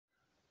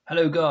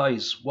Hello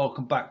guys,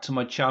 welcome back to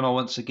my channel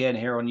once again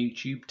here on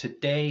YouTube.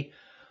 Today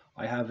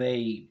I have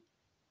I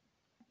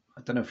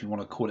don't know if you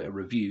want to call it a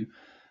review,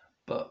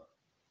 but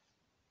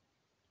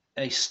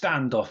a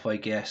standoff I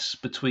guess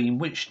between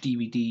which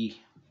DVD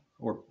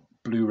or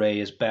Blu-ray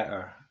is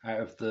better out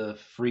of the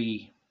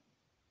three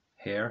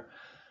here.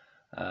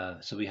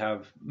 So we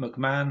have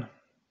McMahon,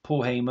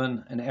 Paul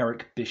Heyman and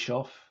Eric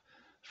Bischoff,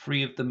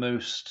 three of the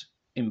most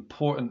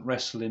important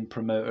wrestling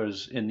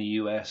promoters in the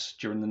US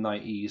during the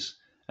 90s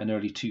and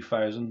early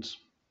 2000s.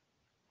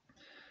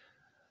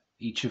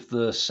 Each of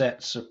the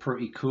sets are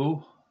pretty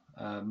cool.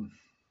 I'm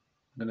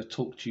going to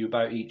talk to you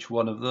about each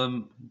one of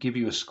them, give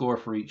you a score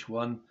for each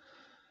one,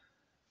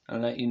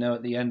 and let you know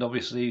at the end,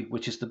 obviously,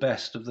 which is the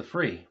best of the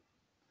three.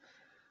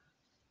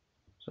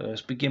 So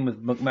let's begin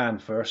with McMahon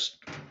first.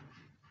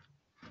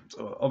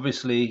 So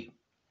obviously,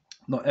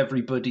 not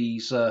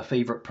everybody's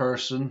favourite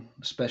person,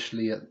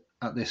 especially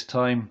at this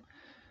time,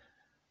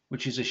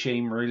 which is a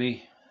shame,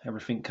 really.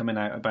 Everything coming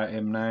out about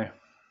him now.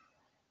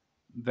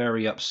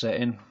 Very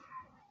upsetting.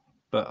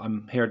 But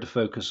I'm here to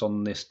focus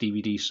on this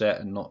DVD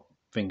set and not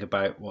think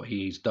about what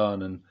he's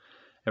done and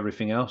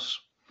everything else.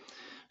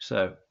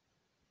 So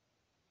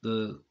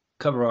the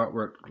cover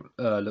artwork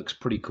looks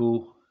pretty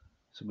cool.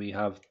 So we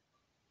have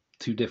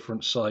two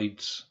different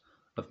sides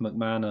of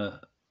McMahon,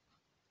 a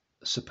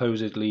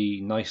supposedly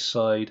nice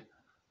side,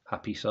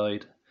 happy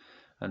side,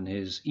 and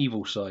his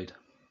evil side.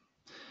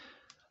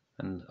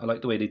 And I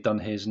like the way they've done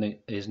his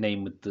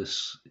name with the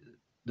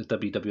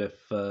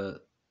WWF,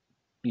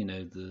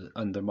 the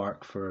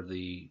undermark for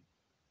the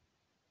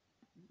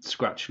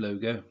scratch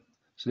logo.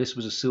 So this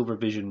was a Silver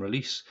Vision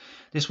release.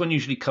 This one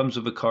usually comes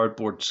with a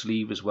cardboard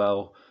sleeve as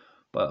well,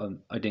 but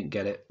I didn't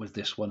get it with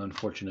this one,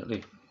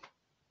 unfortunately.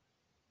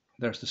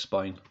 There's the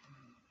spine.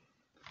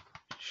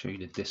 Show you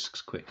the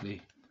discs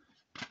quickly.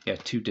 Yeah,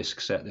 two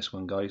disc set this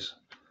one, guys.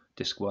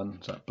 Disc one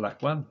is that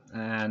black one,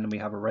 and we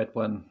have a red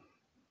one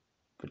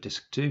for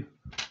disc two.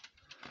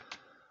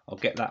 I'll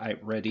get that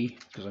out ready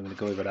because I'm going to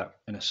go over that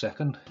in a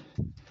second.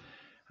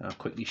 And I'll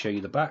quickly show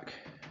you the back.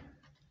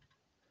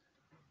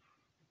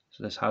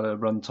 So this had a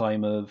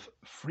runtime of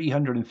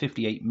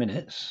 358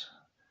 minutes,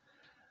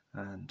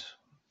 and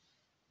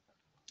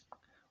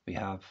we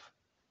have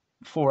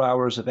 4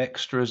 hours of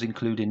extras,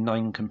 including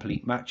 9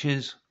 complete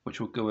matches, which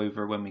we'll go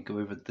over when we go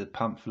over the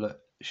pamphlet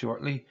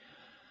shortly.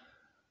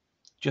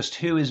 Just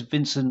who is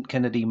Vincent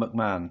Kennedy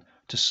McMahon?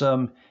 To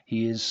some,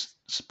 he is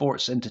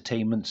sports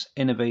entertainment's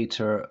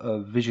innovator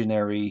of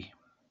visionary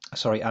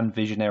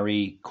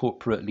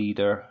corporate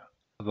leader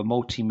of a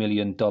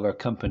multi-million-dollar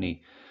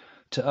company.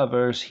 To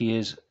others, he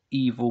is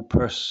evil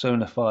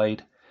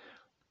personified,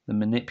 the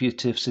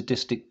manipulative,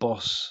 sadistic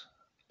boss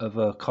of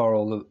a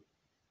coral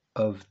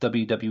of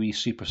WWE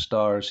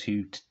superstars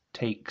who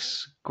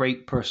takes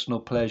great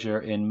personal pleasure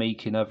in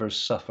making others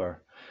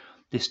suffer.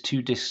 This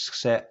two-disc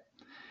set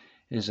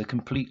is a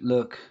complete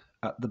look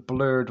at the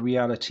blurred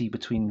reality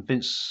between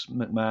Vince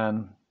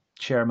McMahon,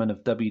 chairman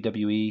of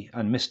WWE,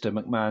 and Mr.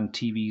 McMahon,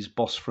 TV's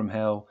boss from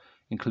hell,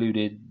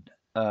 included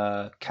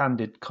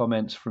candid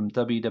comments from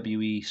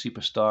WWE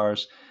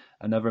superstars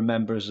and other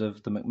members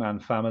of the McMahon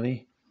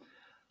family.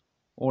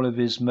 All of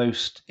his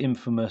most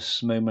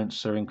infamous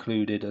moments are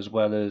included, as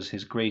well as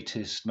his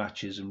greatest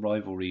matches and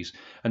rivalries.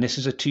 And this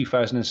is a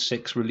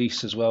 2006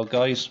 release as well,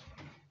 guys.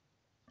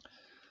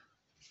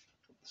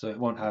 So it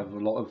won't have a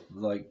lot of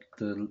like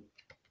the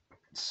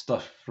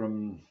stuff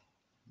from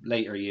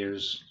later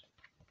years,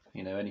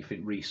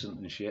 anything recent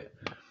and shit.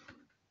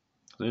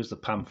 There's the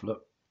pamphlet.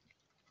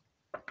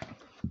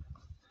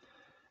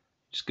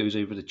 Just goes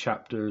over the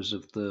chapters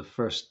of the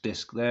first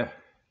disc there.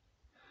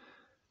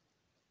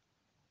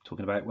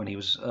 Talking about when he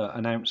was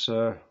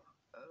announcer,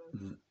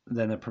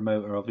 then a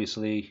promoter,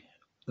 obviously,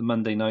 the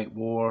Monday Night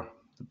War,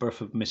 the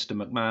birth of Mr.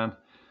 McMahon,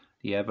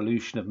 the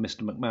evolution of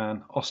Mr.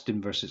 McMahon, Austin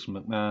versus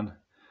McMahon,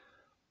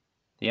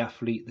 the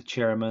athlete, the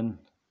chairman,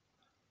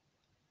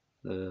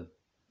 the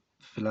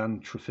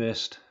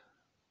philanthropist,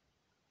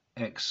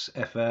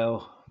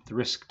 XFL, the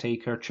risk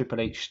taker,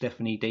 Triple H,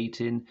 Stephanie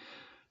dating,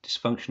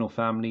 dysfunctional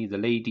family, the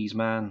ladies'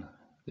 man,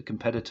 the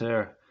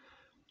competitor,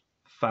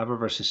 father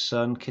versus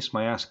son, Kiss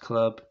My Ass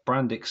Club,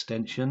 brand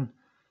extension,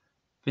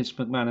 Vince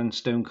McMahon and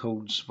Stone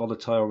Cold's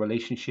volatile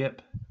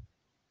relationship,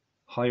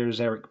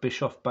 hires Eric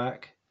Bischoff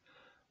back,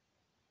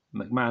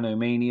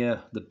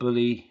 McMahon-omania, the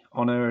bully,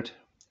 honored,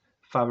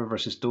 father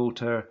versus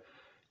daughter,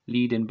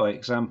 leading by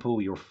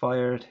example, you're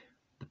fired,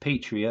 the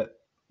patriot,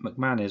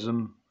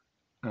 McMahonism,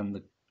 and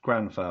the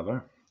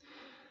grandfather.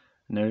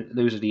 And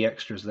those are the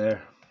extras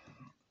there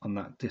on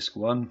that disc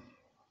one.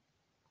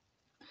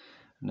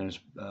 And there's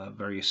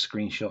various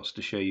screenshots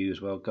to show you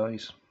as well,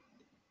 guys.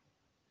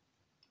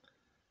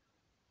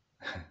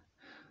 The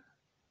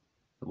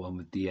one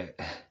with the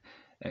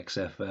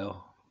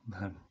XFL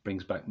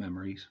brings back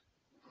memories.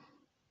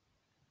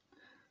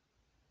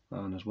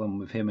 And there's one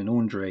with him and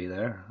Andre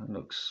there. It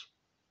looks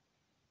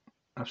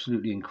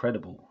absolutely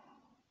incredible.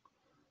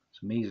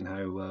 It's amazing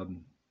how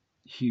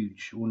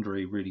huge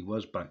Andre really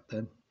was back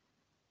then.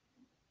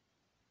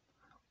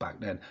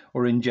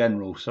 Or in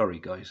general, sorry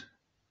guys.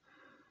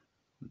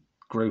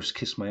 Gross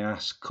Kiss My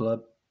Ass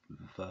Club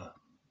with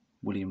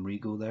William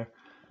Regal there.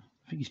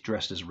 I think he's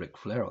dressed as Ric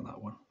Flair on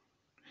that one.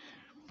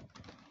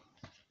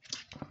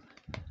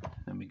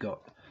 And we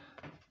got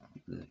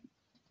the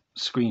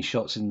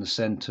screenshots in the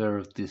center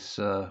of this,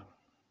 like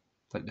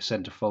the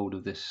centerfold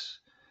of this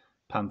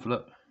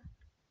pamphlet.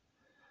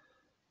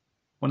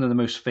 One of the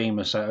most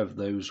famous out of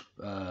those,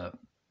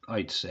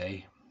 I'd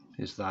say,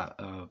 is that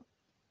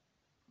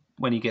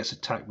when he gets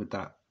attacked with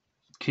that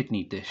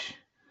kidney dish,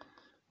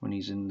 when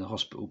he's in the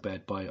hospital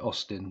bed by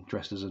Austin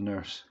dressed as a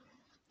nurse.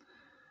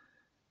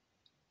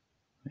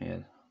 Yeah,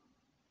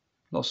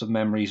 lots of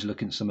memories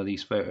looking at some of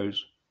these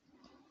photos.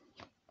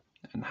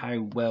 And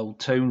how well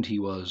toned he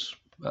was.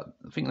 I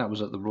think that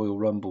was at the Royal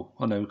Rumble.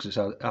 Oh no, because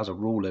it has a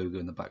Raw logo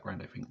in the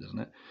background, I think, doesn't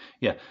it?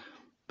 Yeah,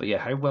 but yeah,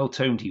 how well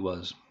toned he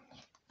was.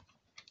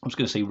 I was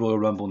going to say Royal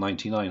Rumble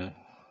 99.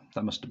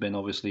 That must have been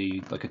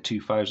obviously like a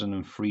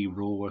 2003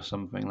 Raw or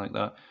something like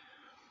that,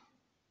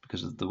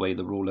 because of the way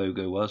the Raw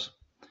logo was.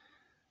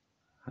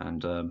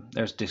 And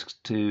there's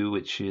disc 2,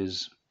 which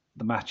is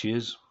the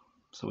matches.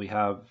 So we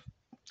have,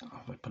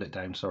 if I put it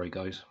down, sorry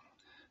guys.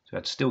 So we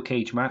had Steel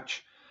Cage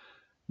match.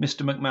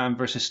 Mr. McMahon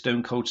versus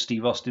Stone Cold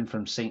Steve Austin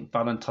from St.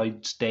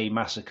 Valentine's Day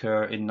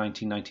Massacre in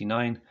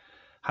 1999.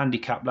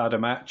 Handicap ladder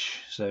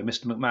match. So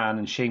Mr. McMahon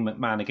and Shane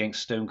McMahon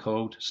against Stone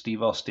Cold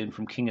Steve Austin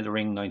from King of the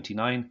Ring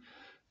 99.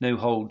 No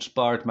holds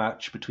barred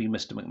match between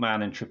Mr.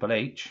 McMahon and Triple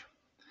H.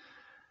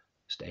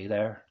 Stay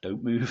there,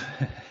 don't move.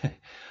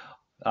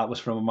 That was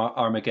from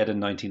Armageddon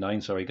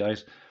 99, sorry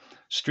guys.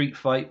 Street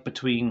fight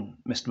between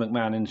Mr.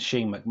 McMahon and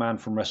Shane McMahon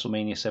from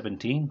WrestleMania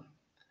 17.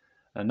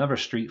 Another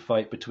street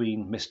fight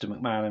between Mr.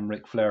 McMahon and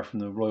Ric Flair from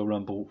the Royal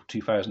Rumble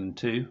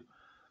 2002.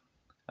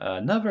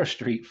 Another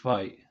street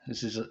fight.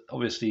 This is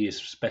obviously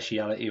his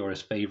speciality or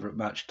his favourite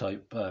match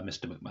type,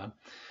 Mr. McMahon.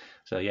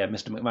 So yeah,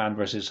 Mr. McMahon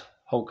versus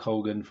Hulk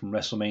Hogan from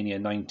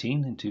WrestleMania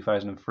 19 in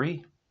 2003.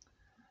 And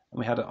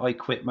we had an I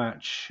Quit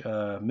match,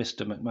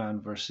 Mr.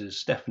 McMahon versus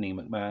Stephanie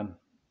McMahon,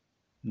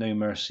 No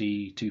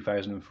Mercy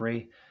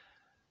 2003.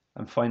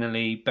 And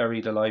finally,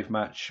 Buried Alive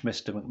match,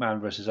 Mr. McMahon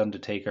versus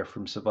Undertaker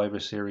from Survivor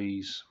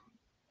Series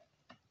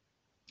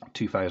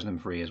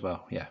 2003 as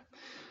well, yeah.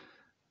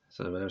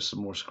 So there's some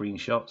more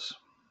screenshots.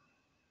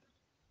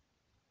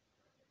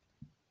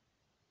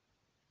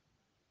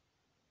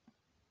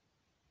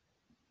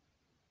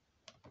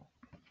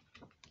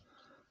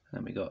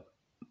 And we got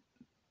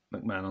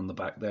McMahon on the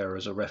back there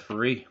as a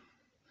referee.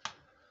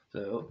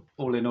 So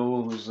all in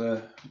all, it was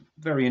a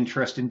very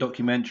interesting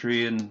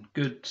documentary and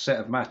good set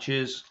of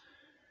matches.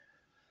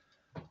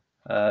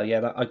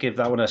 Yeah, I give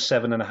that one a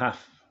 7.5 out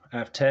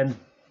of 10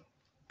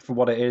 for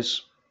what it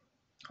is.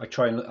 I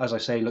try and, as I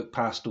say, look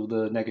past all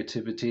the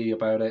negativity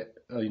about it,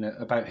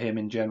 about him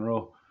in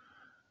general.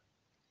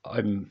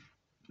 I'm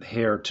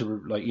here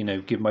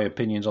to give my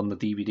opinions on the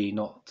DVD,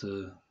 not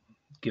to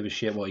give a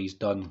shit what he's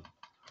done.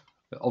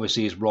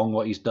 Obviously, it's wrong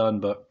what he's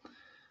done, but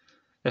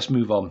let's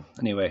move on.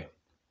 Anyway,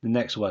 the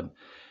next one,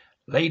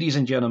 ladies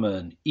and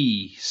gentlemen,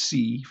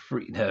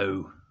 EC3.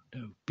 No,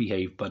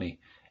 behave,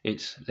 bunny.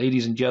 It's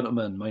ladies and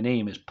gentlemen. My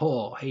name is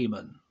Paul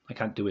Heyman. I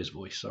can't do his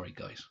voice. Sorry,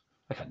 guys.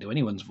 I can't do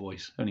anyone's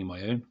voice, only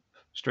my own.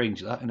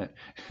 Strange that, isn't it?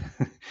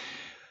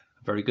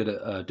 Very good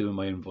at doing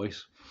my own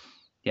voice.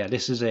 Yeah,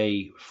 this is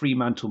a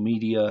Fremantle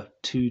Media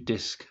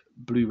 2-disc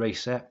Blu-ray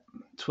set,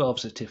 12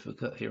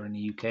 certificate here in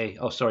the UK.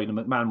 Oh, sorry, the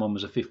McMahon one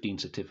was a 15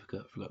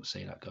 certificate. Forgot to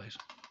say that, guys.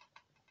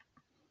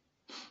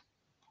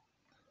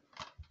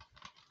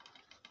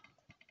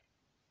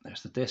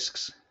 There's the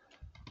discs.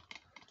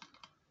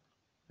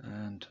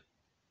 And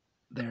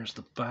there's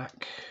the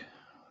back.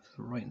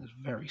 The writing is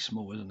very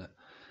small, isn't it?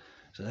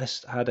 So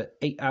this had an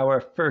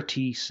 8-hour,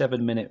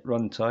 37-minute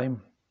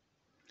runtime.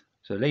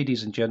 So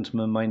ladies and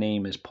gentlemen, my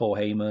name is Paul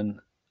Heyman,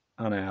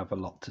 and I have a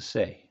lot to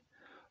say.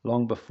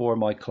 Long before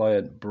my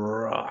client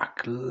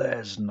Brock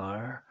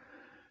Lesnar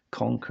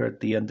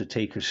conquered the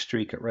Undertaker's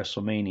streak at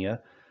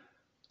WrestleMania,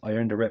 I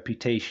earned a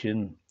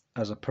reputation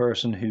as a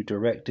person who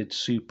directed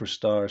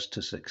superstars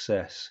to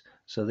success.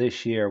 So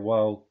this year,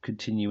 while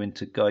continuing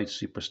to guide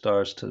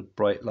superstars to the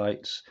bright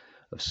lights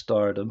of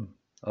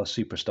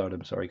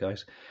superstardom, sorry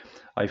guys,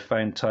 I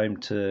found time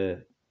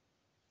to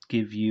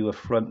give you a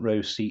front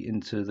row seat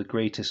into the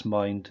greatest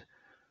mind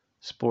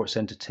sports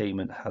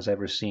entertainment has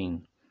ever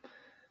seen.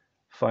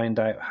 Find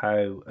out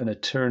how an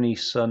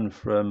attorney's son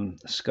from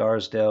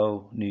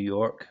Scarsdale, New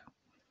York,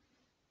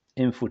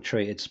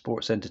 infiltrated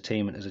sports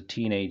entertainment as a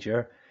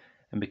teenager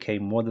and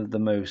became one of the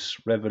most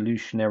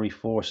revolutionary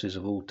forces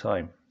of all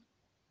time.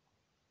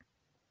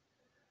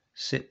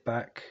 Sit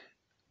back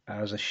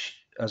as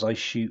I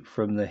shoot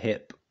from the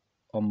hip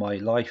on my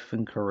life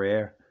and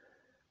career,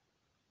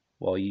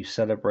 while you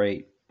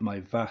celebrate my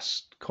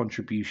vast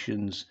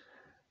contributions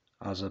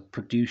as a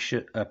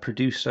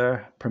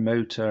producer,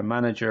 promoter,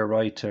 manager,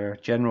 writer,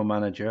 general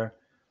manager,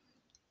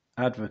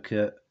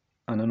 advocate,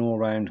 and an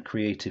all-round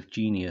creative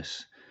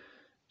genius.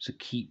 So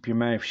keep your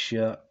mouth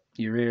shut,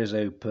 your ears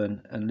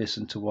open, and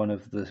listen to one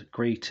of the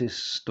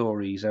greatest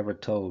stories ever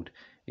told.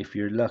 If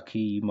you're lucky,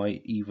 you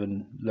might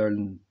even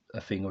learn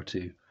a thing or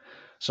two.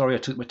 Sorry I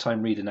took my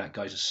time reading that,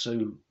 guys. It's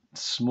so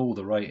small,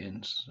 the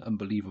writing's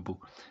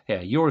unbelievable.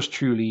 Yeah, yours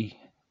truly,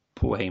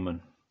 Paul Heyman.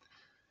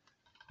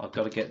 I've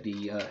got to get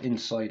the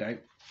inside out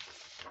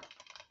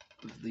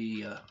of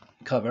the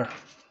cover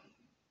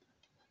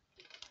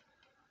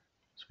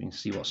so we can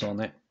see what's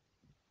on it.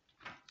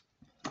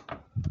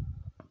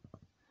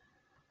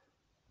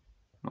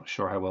 Not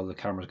sure how well the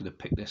camera's going to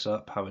pick this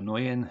up, how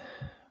annoying.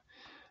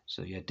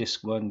 So yeah,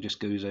 disc 1 just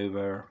goes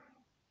over,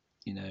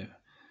 you know,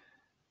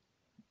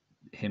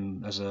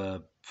 him as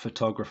a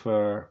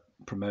photographer,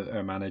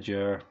 promoter,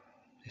 manager,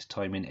 his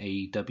time in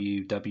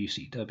AEW,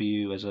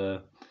 WCW as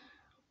a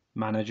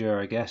manager,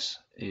 I guess,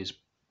 his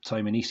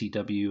time in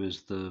ECW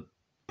as the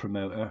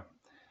promoter.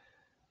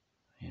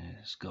 Yeah,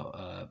 it's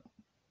got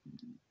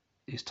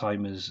his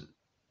time as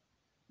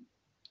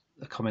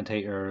a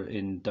commentator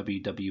in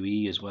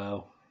WWE as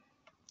well.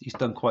 He's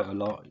done quite a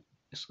lot.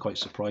 It's quite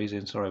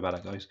surprising. Sorry about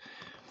that, guys.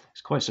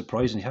 It's quite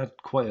surprising.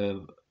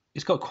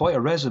 He's got quite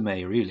a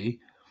resume, really.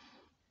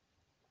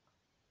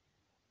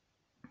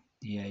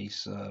 Yeah,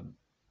 he's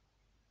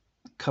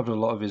covered a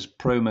lot of his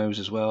promos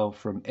as well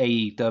from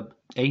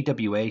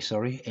AWA.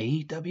 Sorry,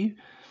 AEW.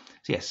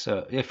 Yes,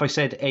 if I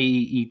said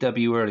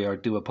AEW earlier, I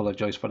do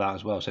apologise for that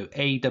as well. So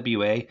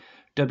AWA,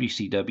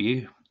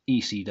 WCW,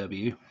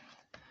 ECW,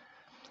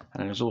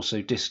 and there's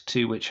also disc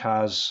 2, which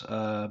has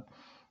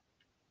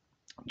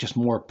just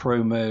more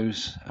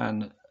promos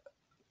and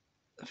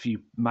a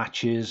few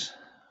matches.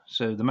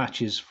 So the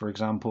matches, for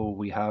example,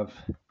 we have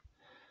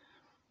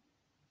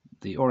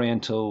the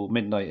Oriental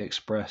Midnight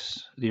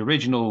Express, the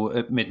original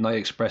Midnight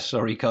Express,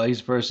 sorry guys,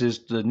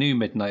 versus the new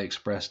Midnight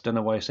Express. Don't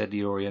know why I said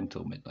the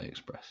Oriental Midnight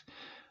Express.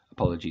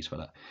 Apologies for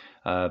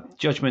that.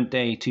 Judgment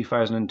Day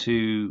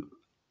 2002,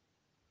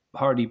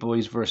 Hardy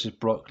Boys versus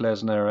Brock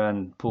Lesnar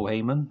and Paul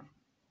Heyman.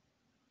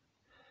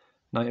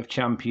 Night of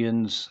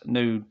Champions,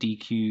 no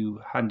DQ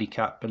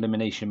handicap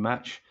elimination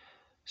match.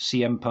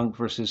 CM Punk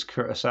versus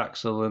Curtis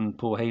Axel and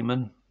Paul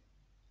Heyman.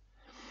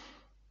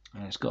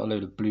 And it's got a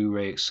load of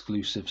Blu-ray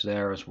exclusives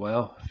there as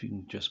well, if you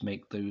can just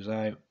make those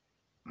out.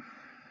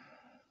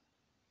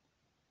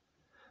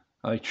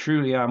 I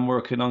truly am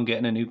working on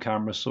getting a new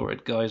camera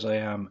sorted, guys. I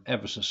am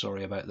ever so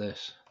sorry about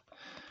this.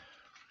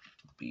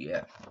 But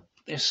yeah,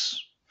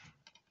 this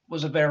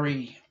was a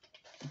very,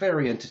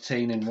 very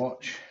entertaining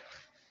watch.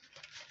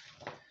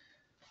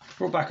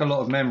 Brought back a lot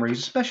of memories,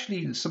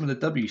 especially some of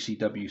the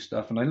WCW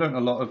stuff, and I learned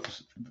a lot of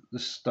the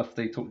stuff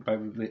they talked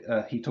about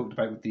with he talked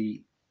about with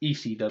the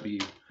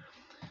ECW.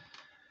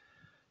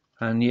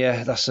 And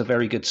yeah, that's a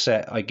very good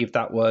set. I give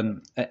that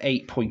one an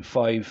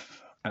 8.5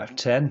 out of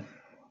 10.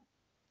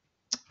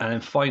 And then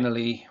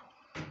finally,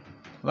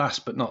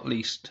 last but not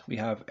least, we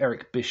have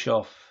Eric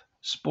Bischoff,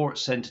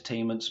 Sports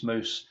Entertainment's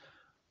most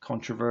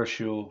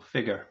controversial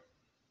figure.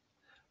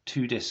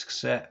 2-disc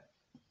set,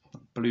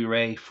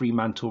 Blu-ray,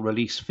 Fremantle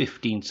release,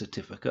 15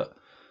 certificate.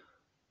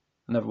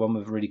 Another one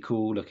with really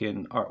cool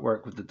looking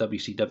artwork with the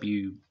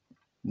WCW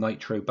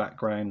Nitro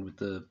background with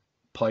the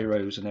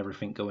pyros and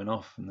everything going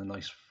off and the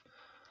nice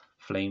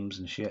flames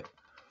and shit.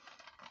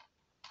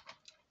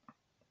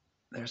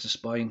 There's the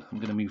spine. I'm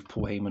going to move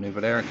Paul Heyman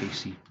over there in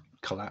case he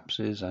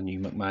collapses, and you,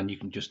 McMahon, you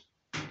can just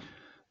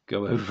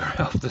go over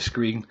off the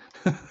screen.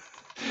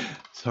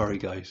 Sorry,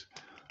 guys.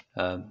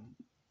 I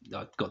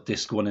got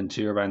disc 1 and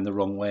 2 around the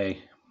wrong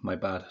way. My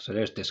bad. So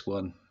there's disc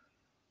 1.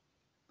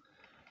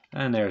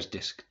 And there's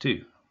disc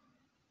 2.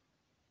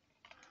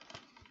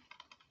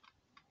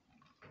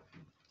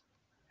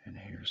 And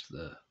here's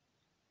the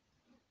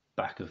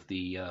back of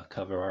the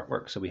cover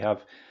artwork. So we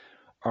have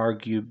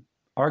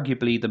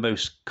arguably the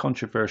most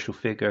controversial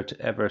figure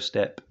to ever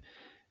step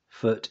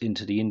foot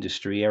into the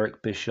industry.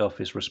 Eric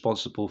Bischoff is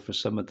responsible for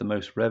some of the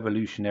most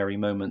revolutionary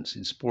moments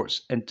in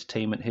sports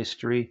entertainment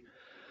history,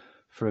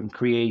 from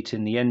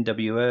creating the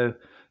NWO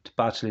to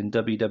battling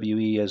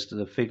WWE as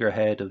the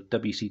figurehead of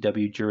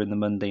WCW during the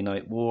Monday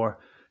Night War,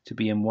 to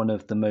being one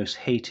of the most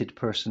hated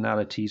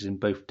personalities in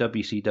both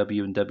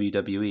WCW and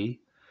WWE.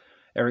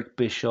 Eric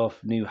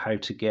Bischoff knew how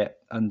to get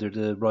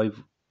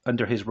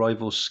under his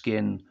rival's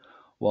skin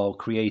while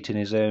creating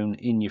his own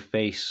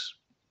in-your-face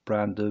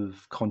brand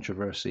of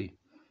controversy.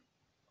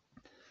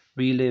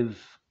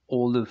 Relive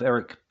all of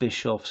Eric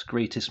Bischoff's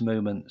greatest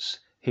moments,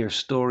 hear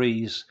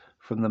stories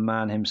from the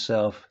man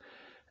himself,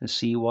 and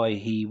see why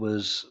he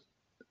was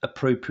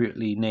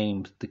appropriately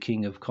named the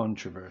King of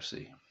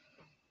Controversy.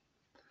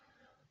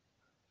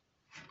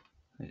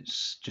 It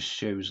just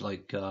shows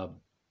like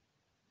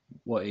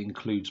what it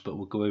includes, but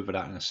we'll go over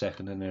that in a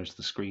second. And there's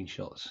the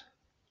screenshots.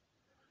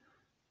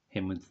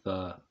 Him with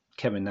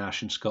Kevin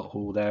Nash and Scott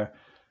Hall there,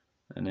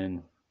 and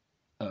then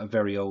a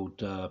very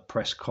old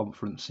press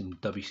conference in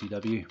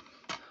WCW.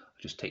 I'll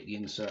just take the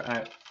insert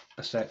out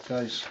a sec,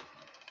 guys.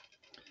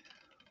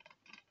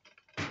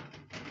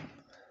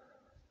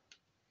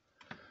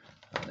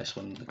 This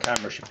one, the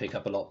camera should pick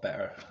up a lot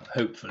better,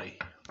 hopefully.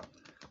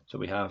 So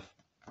we have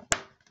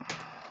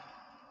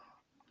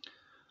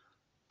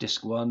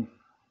disc 1,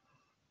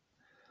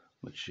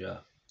 which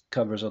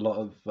covers a lot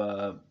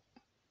of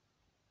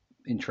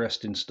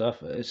interesting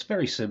stuff. It's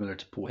very similar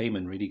to Paul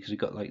Heyman, really, because you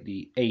got like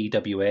the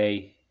AWA.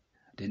 I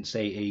didn't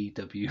say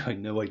AEW. I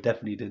know I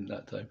definitely didn't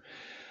that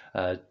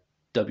time.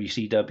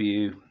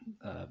 WCW,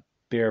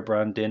 beer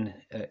branding,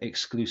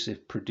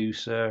 exclusive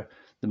producer,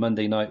 the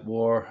Monday Night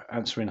War,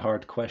 answering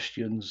hard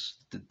questions,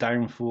 the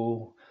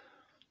downfall,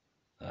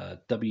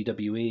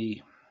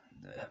 WWE,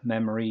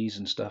 memories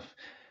and stuff,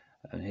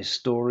 and his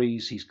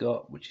stories he's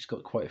got, which he's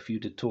got quite a few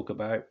to talk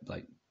about,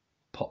 like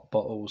pop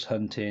bottles,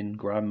 hunting,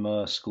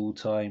 grandma, school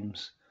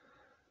times,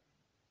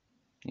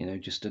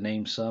 just to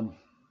name some.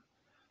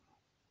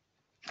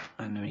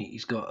 And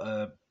he's got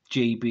a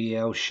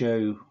JBL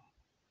show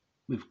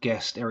with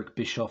guest Eric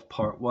Bischoff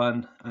part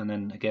 1 and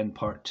then again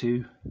part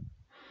 2.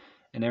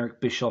 And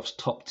Eric Bischoff's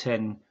top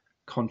 10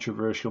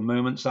 controversial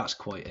moments, that's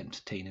quite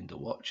entertaining to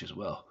watch as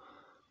well.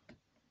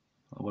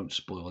 I won't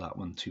spoil that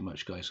one too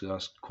much, guys, because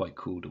that's quite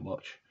cool to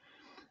watch.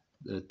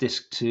 The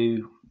disc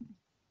 2,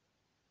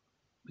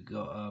 we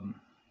got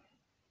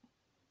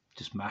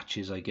just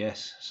matches, I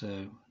guess.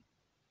 So,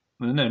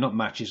 well, no, not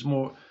matches,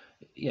 more,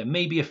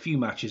 maybe a few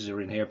matches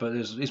are in here, but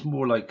it's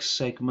more like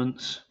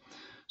segments.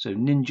 So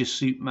Ninja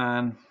Suit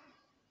Man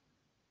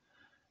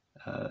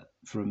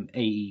from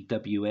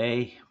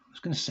AEWA. I was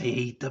going to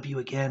say AEW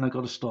again, I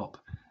got to stop.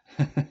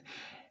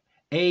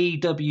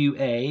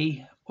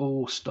 AWA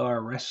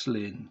All-Star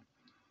Wrestling.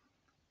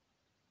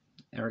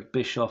 Eric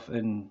Bischoff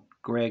and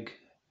Greg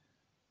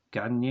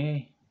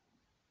Gagne.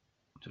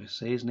 Did I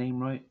say his name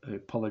right? I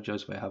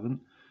apologize if I haven't.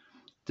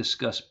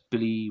 Discuss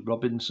Billy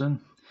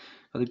Robinson.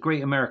 At the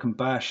Great American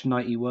Bash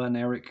 91,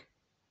 Eric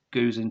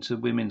goes into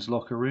women's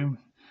locker room.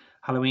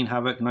 Halloween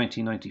Havoc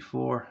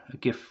 1994, a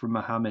gift from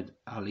Muhammad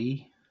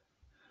Ali.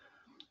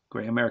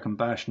 Great American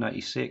Bash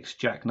 96,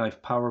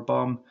 Jackknife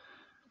Powerbomb.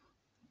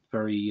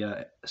 Very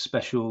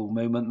special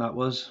moment that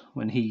was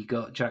when he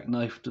got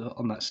jackknifed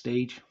on that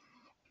stage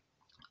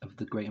of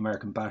the Great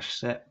American Bash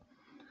set.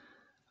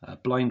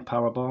 Blind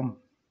Powerbomb.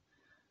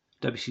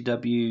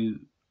 WCW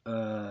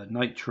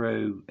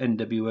Nitro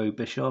NWO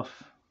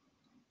Bischoff.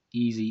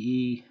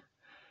 Eazy-E.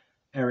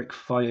 Eric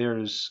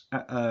fires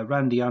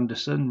Randy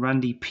Anderson.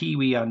 Randy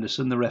Pee-wee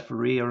Anderson, the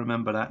referee, I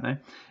remember that now.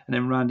 And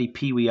then Randy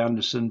Pee-wee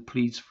Anderson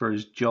pleads for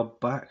his job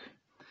back.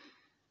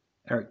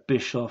 Eric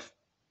Bischoff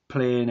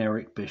playing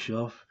Eric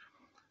Bischoff.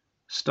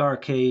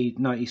 Starrcade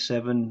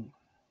 97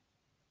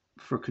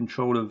 for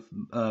control of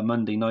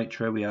Monday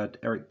Nitro. We had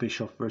Eric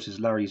Bischoff versus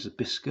Larry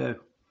Zbyszko.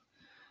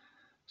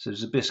 So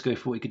Zbyszko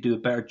thought he could do a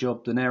better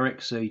job than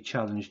Eric, so he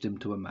challenged him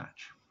to a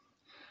match.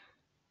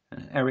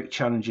 And Eric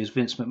challenges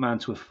Vince McMahon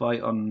to a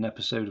fight on an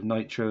episode of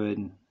Nitro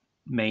in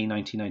May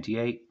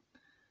 1998.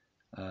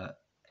 I'll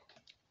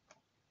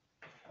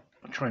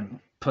try and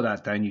put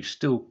that down. You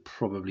still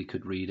probably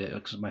could read it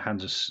because my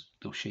hands are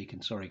still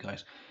shaking. Sorry,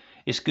 guys.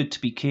 It's Good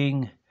to Be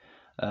King.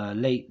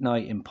 Late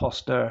Night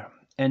Imposter.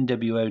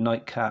 NWO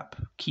Nightcap.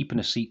 Keeping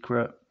a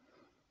Secret.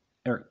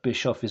 Eric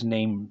Bischoff is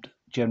named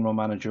General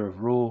Manager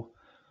of Raw.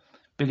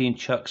 Billy and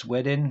Chuck's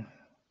Wedding.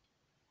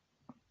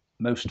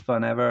 Most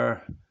Fun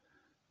Ever.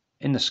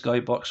 In the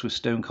Skybox with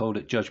Stone Cold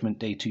at Judgment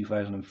Day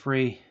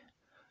 2003.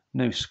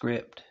 No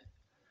Script.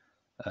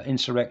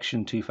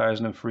 Insurrection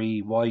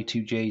 2003.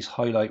 Y2J's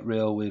Highlight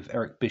Reel with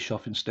Eric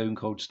Bischoff and Stone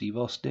Cold Steve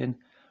Austin.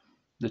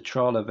 The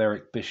Trial of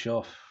Eric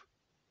Bischoff,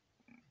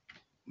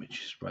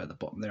 which is right at the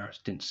bottom there. I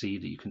didn't see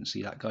that. You couldn't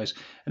see that, guys.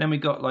 And then we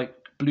got like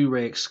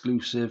Blu-ray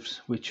exclusives,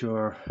 which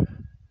are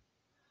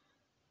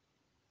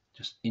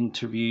just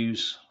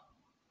interviews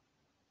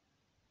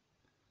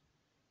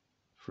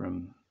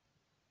from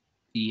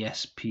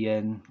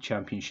ESPN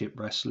Championship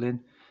Wrestling,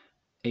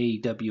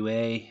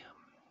 AWA,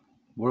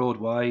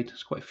 Worldwide.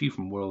 There's quite a few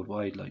from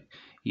Worldwide. Like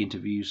he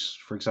interviews,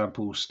 for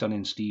example,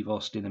 Stunning Steve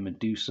Austin and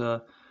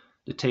Medusa,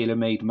 The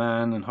Tailor-Made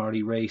Man and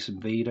Harley Race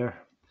and Vader.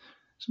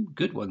 Some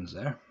good ones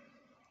there.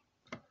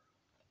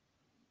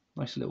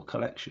 Nice little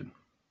collection.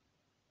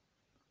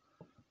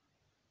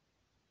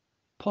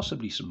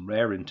 Possibly some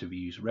rare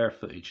interviews, rare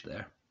footage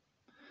there.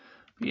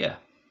 But yeah,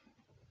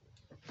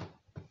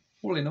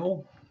 all in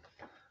all,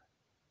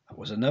 that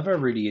was another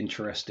really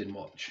interesting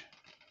watch.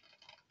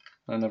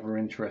 Another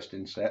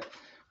interesting set,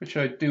 which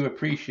I do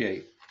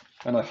appreciate.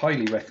 And I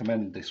highly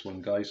recommend this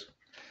one, guys.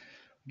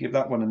 Give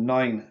that one a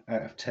 9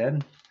 out of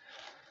 10.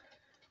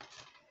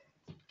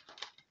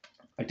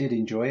 I did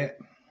enjoy it.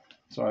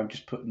 So I'm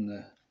just putting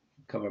the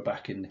cover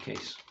back in the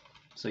case.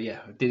 So yeah,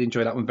 I did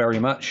enjoy that one very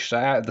much. So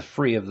out of the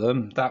 3 of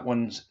them, that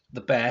one's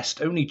the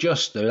best. Only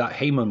just though, that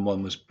Heyman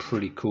one was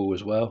pretty cool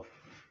as well.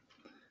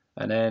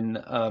 And then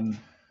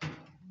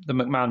the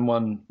McMahon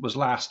one was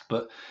last,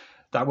 but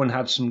that one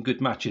had some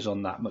good matches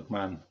on that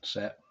McMahon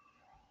set.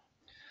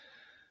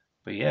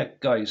 But yeah,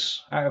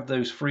 guys, out of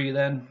those 3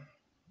 then,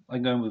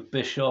 I'm going with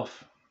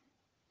Bischoff.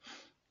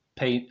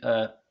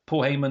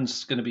 Paul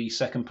Heyman's going to be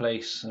 2nd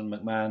place and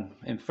McMahon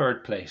in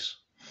 3rd place.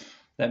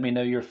 Let me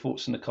know your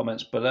thoughts in the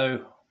comments below.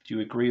 Do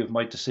you agree with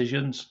my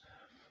decisions?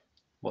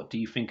 What do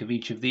you think of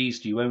each of these?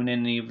 Do you own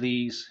any of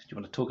these? Do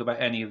you want to talk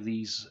about any of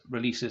these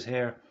releases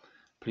here?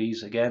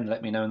 Please, again,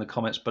 let me know in the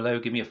comments below.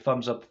 Give me a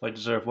thumbs up if I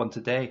deserve one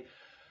today.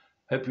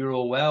 Hope you're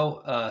all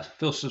well.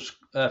 Feel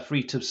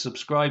free to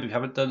subscribe if you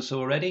haven't done so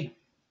already.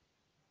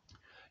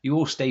 You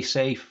all stay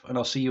safe, and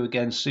I'll see you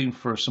again soon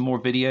for some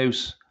more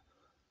videos.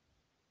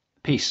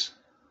 Peace.